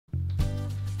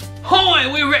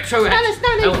Right, we're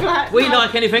RetroHax. We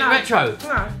like anything retro.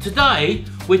 No. Today,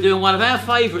 we're doing one of our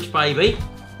favourites, baby.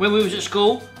 When we was at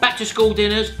school, back to school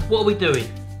dinners, what are we doing?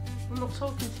 I'm not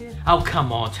talking to you. Oh,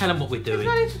 come on, tell them what we're doing. You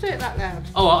don't need to do it that loud.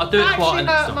 Oh, I'll do it quiet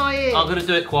next time. My ears. I'm going to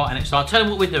do it quiet next time. Tell them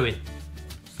what we're doing.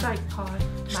 Steak pie.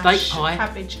 Steak Mash, pie.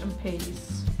 Cabbage and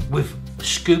peas. With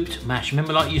scooped mash.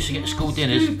 Remember like you used to get at school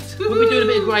dinners? Scooped. We'll be doing a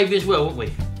bit of gravy as well, won't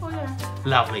we? Oh yeah.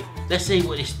 Lovely. Let's see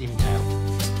what this entails.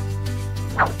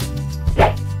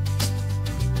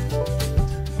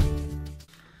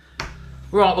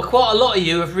 Right, well, quite a lot of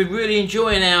you have been really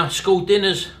enjoying our school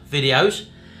dinners videos,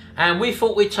 and we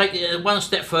thought we'd take it one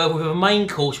step further with a main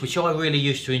course, which I really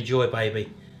used to enjoy, baby.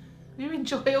 You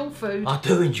enjoy all food. I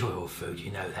do enjoy all food,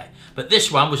 you know that. But this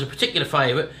one was a particular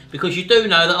favourite because you do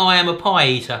know that I am a pie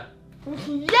eater.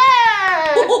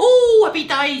 Yeah! Woohoo! Happy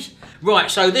days!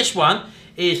 Right, so this one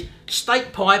is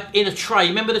steak pie in a tray.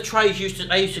 Remember the trays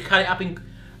they used to cut it up in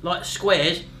like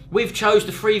squares? We've chose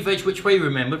the three veg which we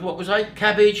remembered. What was they?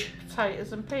 Cabbage,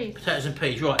 potatoes and peas. potatoes and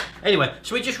peas, right. Anyway,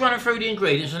 so we're just running through the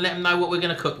ingredients and let them know what we're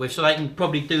going to cook with so they can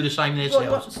probably do the same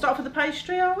themselves. Start with the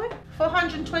pastry, are we?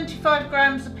 425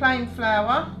 grams of plain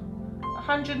flour,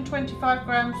 125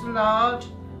 grams of lard,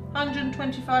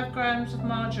 125 grams of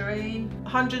margarine,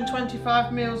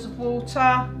 125 mils of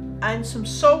water, and some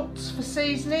salt for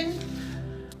seasoning.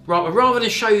 Right, but rather than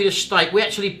show you the steak, we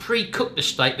actually pre-cooked the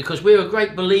steak because we're a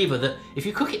great believer that if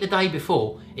you cook it the day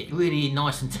before, it's really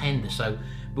nice and tender. So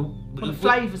the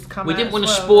flavours come out. We didn't want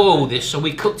to well, spoil this, so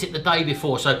we cooked it the day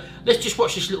before. So let's just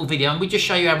watch this little video and we just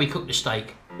show you how we cook the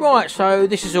steak. Right, so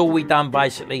this is all we done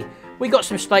basically. We got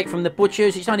some steak from the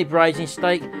butcher's. It's only braising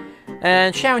steak.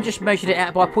 And Sharon just measured it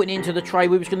out by putting it into the tray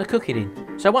we was going to cook it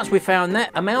in. So once we found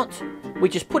that amount, we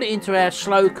just put it into our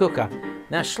slow cooker.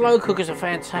 Now slow cookers are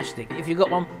fantastic. If you've got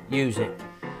one, use it.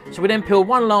 So we then peeled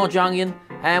one large onion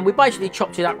and we basically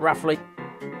chopped it up roughly.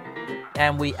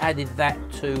 And we added that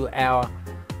to our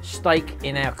steak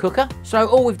in our cooker. So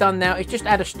all we've done now is just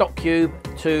add a stock cube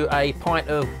to a pint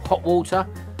of hot water.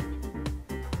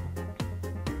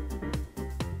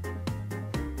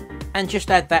 And just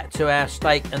add that to our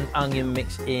steak and onion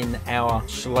mix in our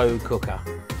slow cooker.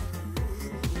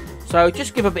 So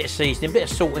just give a bit of seasoning, a bit of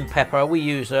salt and pepper. We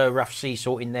use rough sea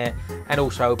salt in there and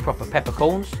also proper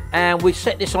peppercorns. And we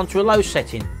set this onto a low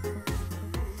setting.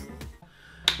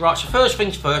 Right, so first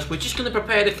things first, we're just going to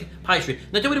prepare the pastry.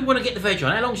 Now, do we want to get the veg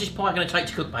on? How long is this pie going to take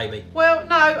to cook, baby? Well,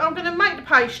 no, I'm going to make the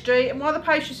pastry, and while the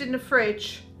pastry's in the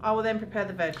fridge, I will then prepare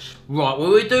the veg. Right, well,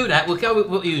 we'll do that. We'll go with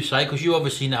what you say, because you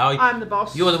obviously know. I'm the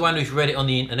boss. You're the one who's read it on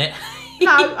the internet.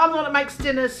 No, I'm the one that makes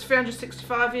dinners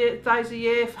 365 days a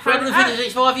year.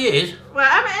 365 years? Well,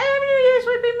 how many years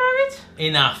we've been married?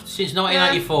 Enough, since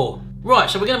 1984. Right,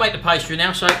 so we're going to make the pastry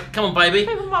now, so come on, baby.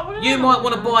 You might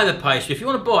want to buy the pastry. If you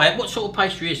want to buy it, what sort of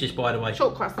pastry is this, by the way?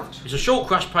 Short crust. It's a short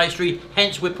crust pastry,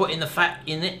 hence we're putting the fat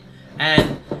in it.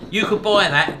 And you could buy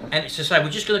that, and it's to say,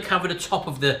 we're just going to cover the top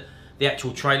of the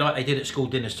actual tray like they did at school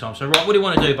dinners time. So, right, what do you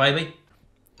want to do, baby?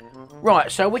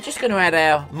 Right, so we're just going to add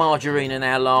our margarine and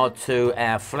our lard to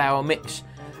our flour mix.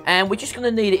 And we're just going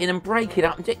to knead it in and break it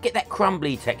up and get that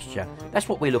crumbly texture. That's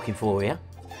what we're looking for here.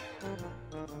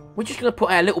 We're just going to put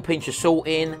our little pinch of salt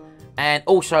in and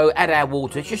also add our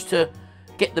water just to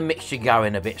get the mixture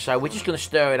going a bit. So we're just going to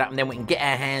stir it up and then we can get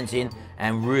our hands in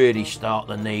and really start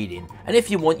the kneading. And if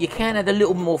you want, you can add a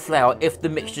little more flour if the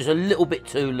mixture's a little bit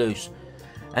too loose.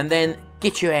 And then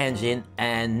get your hands in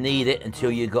and knead it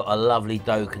until you've got a lovely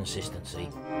dough consistency.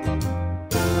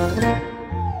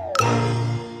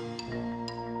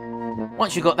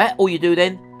 Once you've got that, all you do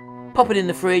then, pop it in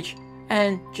the fridge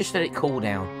and just let it cool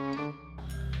down.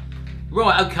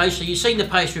 Right, okay, so you've seen the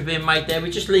pastry being made there. We're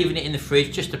just leaving it in the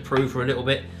fridge just to prove for a little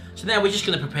bit. So now we're just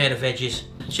going to prepare the veggies.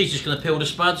 She's just going to peel the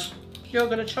spuds. You're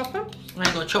going to chop them? I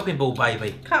ain't got a chopping board,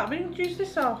 baby. Cut them and use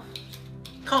this off.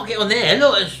 Can't get on there.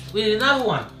 Look, we need another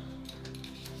one.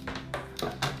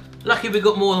 Lucky we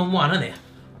got more than one, isn't it?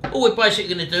 All we're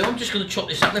basically going to do, I'm just going to chop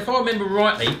this up. And if I remember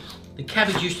rightly, the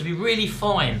cabbage used to be really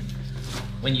fine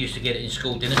when you used to get it in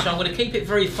school dinner. So I'm going to keep it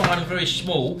very fine and very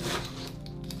small,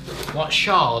 like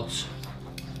shards.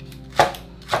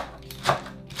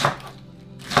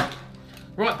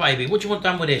 Right, baby, what do you want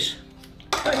done with this?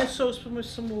 Put in a saucepan with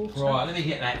some water. Right, let me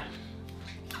get that.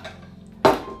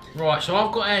 Right, so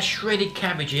I've got our shredded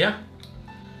cabbage here.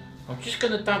 I'm just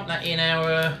going to dump that in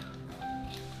our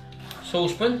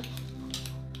saucepan.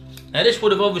 Now this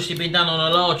would have obviously been done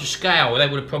on a larger scale. They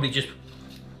would have probably just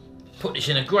put this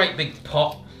in a great big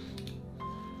pot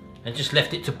and just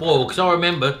left it to boil. Because I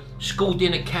remember school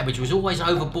dinner cabbage was always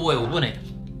overboiled, wasn't it?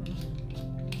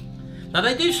 Now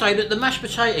they do say that the mashed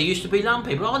potato used to be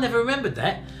lumpy, but I never remembered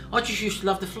that. I just used to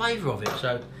love the flavour of it.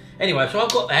 So anyway, so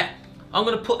I've got that. I'm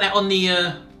going to put that on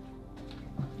the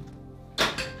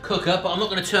cooker, but I'm not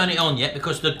going to turn it on yet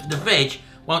because the veg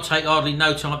won't take hardly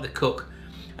no time to cook.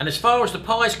 And as far as the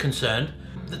pie is concerned,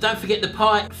 don't forget the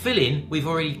pie filling, we've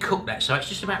already cooked that, so it's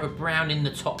just a matter of browning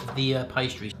the top of the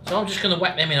pastry. So I'm just going to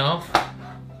whack them in half.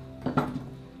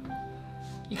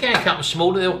 You can cut them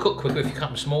smaller, they'll cook quicker if you cut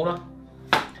them smaller.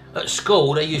 At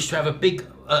school they used to have a big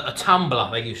a tumbler,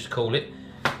 they used to call it,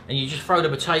 and you just throw the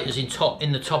potatoes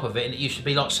in the top of it, and it used to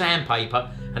be like sandpaper,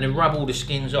 and then rub all the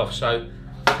skins off. So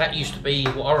that used to be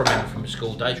what I remember from the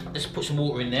school days. Let's put some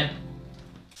water in there.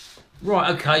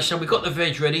 Right, okay, so we've got the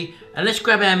veg ready, and let's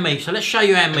grab our meat. So let's show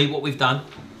you our meat, what we've done.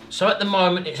 So at the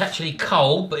moment it's actually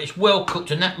cold, but it's well cooked,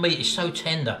 and that meat is so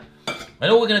tender.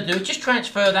 And all we're going to do is just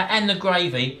transfer that and the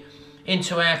gravy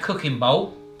into our cooking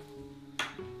bowl.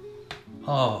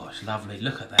 Oh, it's lovely,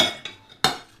 look at that.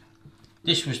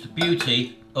 This was the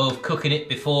beauty of cooking it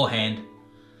beforehand,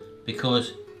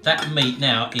 because that meat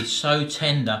now is so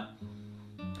tender,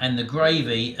 and the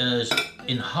gravy is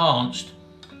enhanced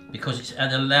because it's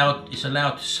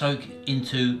allowed to soak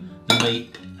into the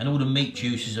meat, and all the meat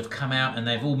juices have come out and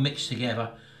they've all mixed together.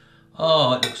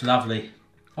 Oh, it looks lovely.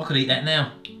 I could eat that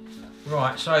now.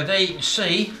 Right, so there you can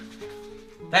see,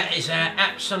 that is our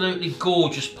absolutely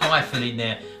gorgeous pie filling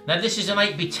there. Now this is an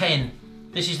 8x10.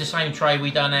 This is the same tray we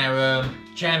done our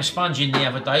jam sponge in the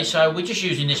other day, so we're just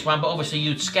using this one, but obviously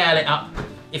you'd scale it up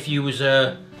if you was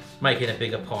making a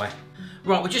bigger pie.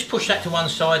 Right, we'll just push that to one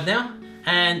side now,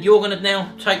 and you're going to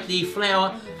now take the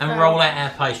flour and roll out our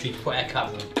pastry to put our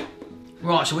covering.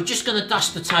 Right, so we're just going to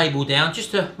dust the table down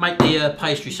just to make the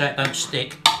pastry so it don't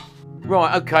stick.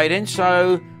 Right, okay then,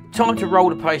 so time to roll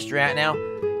the pastry out now.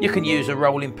 You can use a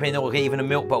rolling pin or even a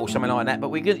milk bottle, something like that,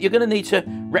 but you're going to need to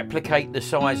replicate the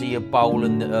size of your bowl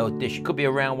and the dish. It could be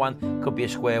a round one, could be a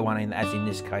square one, as in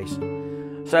this case.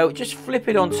 So just flip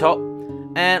it on top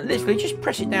and literally just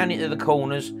press it down into the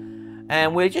corners,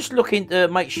 and we're just looking to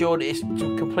make sure that it's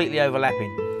completely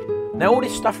overlapping. Now all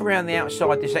this stuff around the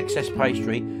outside, this excess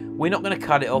pastry, we're not going to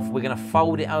cut it off, we're going to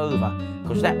fold it over,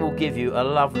 because that will give you a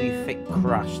lovely thick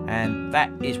crust, and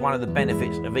that is one of the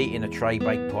benefits of eating a tray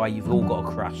baked pie. You've all got a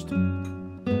crust.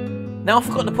 Now I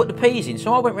forgot to put the peas in,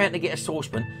 so I went round to get a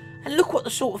saucepan, and look what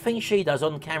the sort of thing she does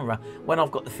on camera when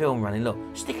I've got the film running. Look,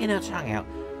 sticking her tongue out.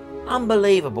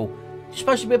 Unbelievable. She's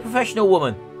supposed to be a professional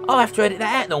woman. I have to edit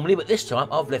that out normally, but this time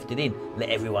I've left it in. Let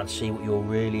everyone see what you're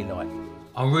really like.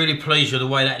 I'm really pleased with the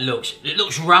way that looks. It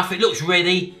looks rough, it looks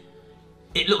ready.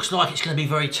 It looks like it's going to be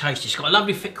very tasty. It's got a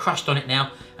lovely thick crust on it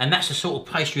now, and that's the sort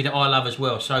of pastry that I love as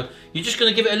well. So you're just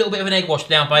going to give it a little bit of an egg wash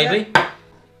down, baby. Yep.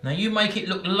 Now you make it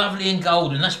look lovely and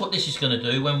golden. That's what this is going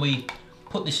to do when we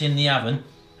put this in the oven.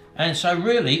 And so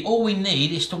really all we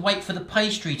need is to wait for the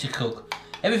pastry to cook.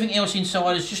 Everything else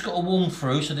inside has just got to warm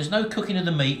through, so there's no cooking of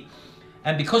the meat.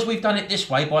 And because we've done it this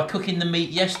way by cooking the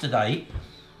meat yesterday,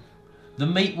 the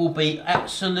meat will be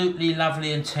absolutely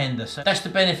lovely and tender. So that's the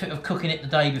benefit of cooking it the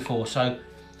day before. So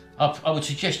I would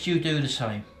suggest you do the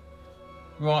same.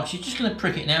 Right, so you're just going to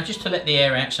prick it now just to let the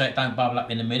air out so it don't bubble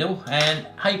up in the middle. And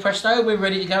hey presto, we're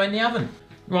ready to go in the oven.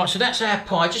 Right, so that's our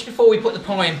pie. Just before we put the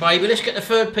pie in, baby, let's get the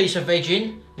third piece of veg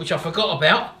in, which I forgot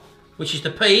about, which is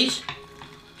the peas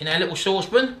in our little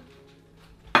saucepan.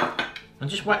 And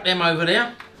just whack them over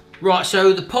there. Right,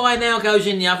 so the pie now goes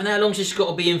in the oven. How long has this got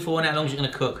to be in for, and how long is it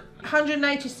going to cook?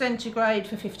 180 centigrade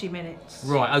for 50 minutes.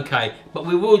 Right, okay. But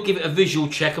we will give it a visual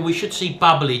check, and we should see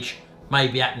bubblage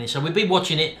maybe happening. So we'll be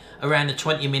watching it around the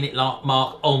 20-minute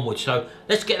mark onwards. So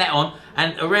let's get that on.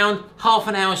 And around half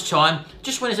an hour's time,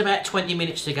 just when it's about 20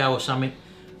 minutes to go or something,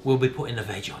 we'll be putting the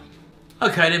veg on.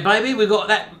 Okay then, baby, we've got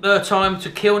that time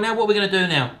to kill now. What are we going to do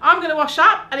now? I'm going to wash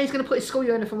up, and he's going to put his school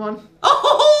uniform on.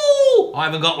 Oh! I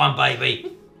haven't got one,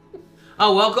 baby.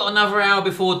 Oh, well, I've got another hour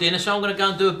before dinner, so I'm going to go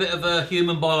and do a bit of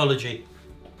human biology.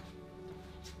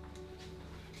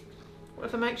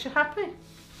 Whatever makes you happy.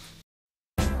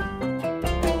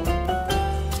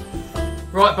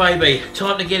 Right, baby,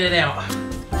 time to get it out.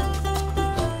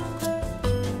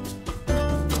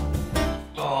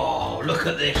 Oh, look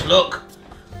at this, look.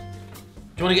 Do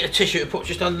you want to get a tissue to put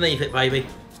just underneath it, baby?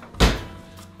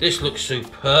 This looks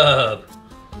superb.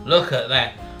 Look at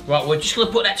that. Right, we're just going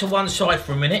to put that to one side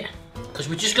for a minute, because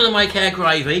we're just going to make our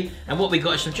gravy, and what we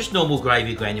got is some just normal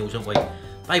gravy granules, aren't we?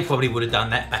 They probably would have done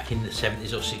that back in the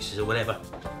 70s or 60s or whatever.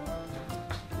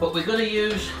 But we're going to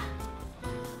use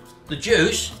the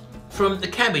juice from the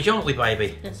cabbage, aren't we,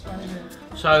 baby? Yes, baby.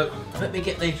 So let me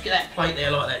get that plate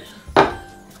there like that.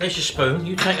 There's your spoon.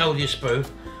 You take hold of your spoon,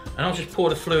 and I'll just pour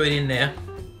the fluid in there,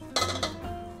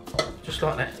 just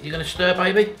like that. You're going to stir,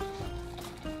 baby.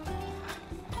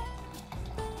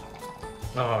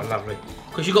 Oh, lovely.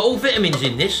 Because you've got all vitamins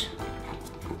in this.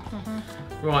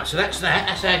 Right, so that's that.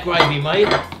 That's our gravy made.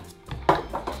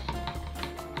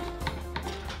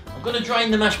 I'm going to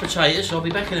drain the mashed potatoes, so I'll be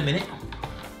back in a minute.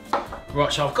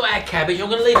 Right, so I've got our cabbage. I'm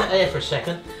going to leave it there for a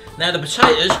second. Now the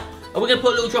potatoes, are we going to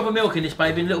put a little drop of milk in this,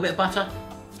 baby, and a little bit of butter?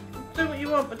 Do what you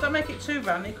want, but don't make it too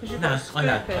runny because you've got to scoop I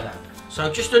know.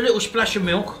 So just a little splash of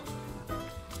milk.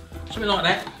 Something like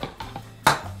that.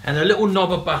 And a little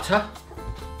knob of butter.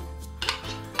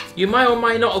 You may or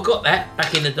may not have got that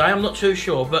back in the day, I'm not too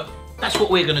sure, but that's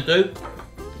what we're going to do.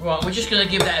 Right, we're just going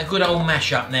to give that a good old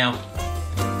mash up now.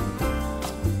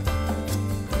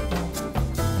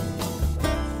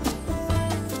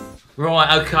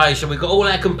 Right, okay, so we've got all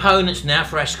our components now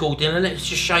for our school dinner. Let's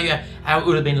just show you how it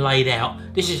would have been laid out.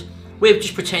 We're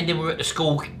just pretending we're at the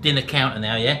school dinner counter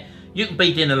now, yeah? You can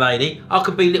be dinner lady, I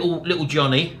could be little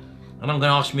Johnny, and I'm going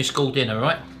to ask me school dinner,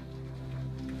 right?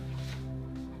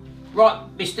 Right,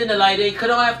 Miss Dinner Lady, could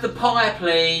I have the pie,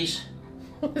 please?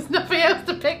 There's nothing else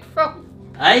to pick from.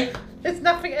 Eh? There's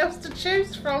nothing else to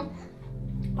choose from.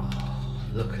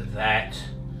 Oh, look at that.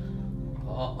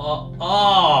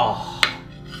 Oh,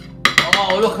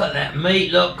 look at that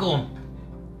meat, look, go on.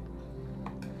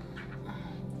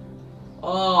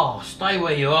 Oh, stay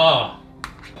where you are.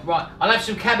 Right, I'll have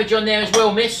some cabbage on there as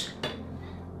well, miss.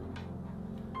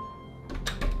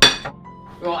 Right,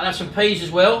 I'll have some peas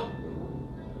as well.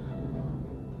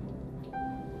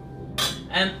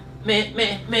 And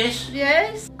miss?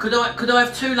 Yes? Could I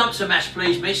have 2 lumps of mash,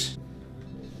 please, miss?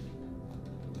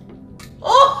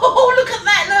 Oh, look at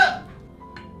that,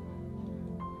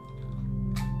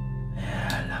 look!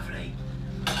 Yeah, lovely.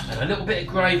 And a little bit of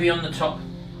gravy on the top,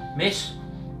 miss.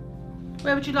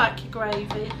 Where would you like your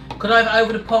gravy? Could I have it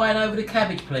over the pie and over the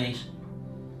cabbage, please?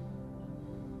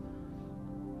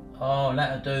 Oh,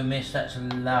 that'll do, miss. That's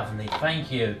lovely.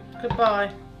 Thank you.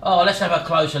 Goodbye. Oh, let's have a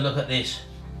closer look at this.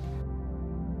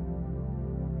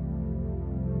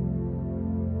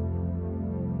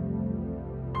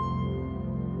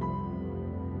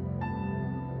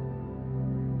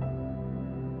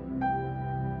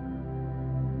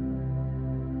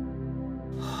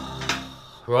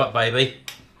 Right, baby.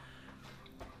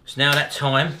 It's now that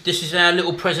time. This is our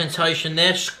little presentation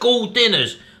there. School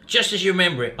dinners, just as you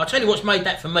remember it. I'll tell you what's made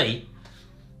that for me.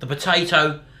 The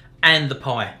potato and the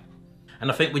pie. And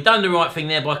I think we've done the right thing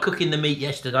there by cooking the meat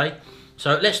yesterday.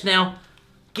 So let's now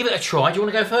give it a try. Do you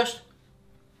want to go first?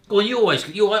 Go on, you always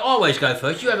go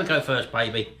first. You ever go first,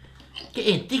 baby. Get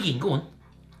in, dig in, go on.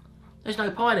 There's no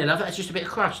pie there, love. That's just a bit of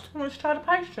crust. Let's try the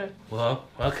pastry. Well,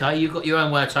 okay, you've got your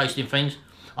own way of tasting things.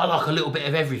 I like a little bit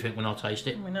of everything when I taste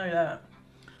it. We know that.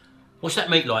 What's that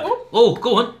meat like? Oh,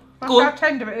 go on. Go on. How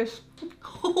tender it is.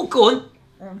 Oh, go on.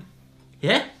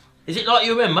 Yeah? Is it like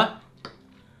you remember?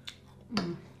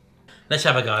 Let's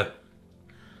have a go.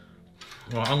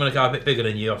 Right, I'm going to go a bit bigger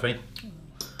than you, I think.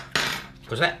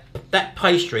 Because that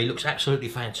pastry looks absolutely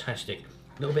fantastic.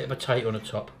 A little bit of potato on the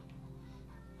top.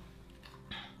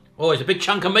 Oh, there's a big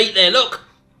chunk of meat there, look.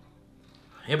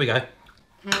 Here we go.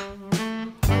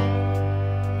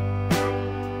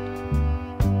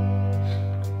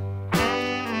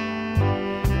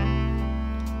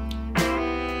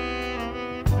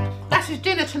 That's his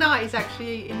dinner tonight he's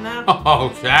actually eating now.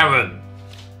 Oh, Sharon.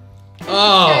 He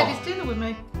shared his dinner with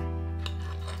me.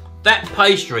 That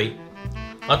pastry,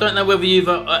 I don't know whether you've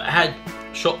had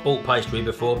shop bought pastry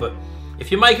before, but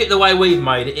if you make it the way we've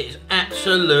made it, it's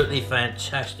absolutely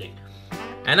fantastic.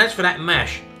 And as for that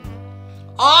mash,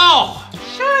 oh!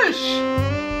 Shush!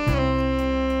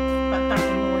 That does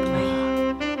annoy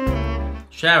me.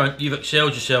 Sharon, you've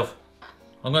excelled yourself.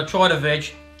 I'm going to try the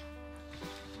veg.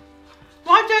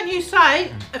 Why don't you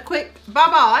say a quick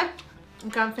bye-bye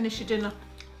and go and finish your dinner?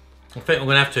 I think I'm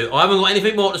going to have to. I haven't got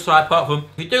anything more to say apart from,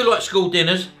 if you do like school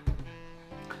dinners,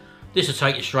 this will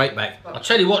take you straight back. I'll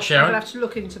tell you what, Sharon. I'll have to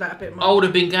look into that a bit more. I would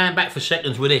have been going back for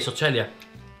seconds with this, I'll tell you.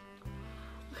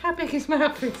 Look how big his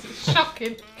mouth is. It's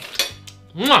shocking.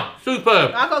 Mwah,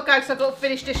 superb. I've got to go because I've got to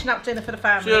finish dishing up dinner for the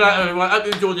family. See you later, everyone. I hope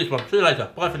you enjoyed this one. See you later.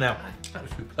 Bye for now. That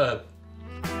was superb.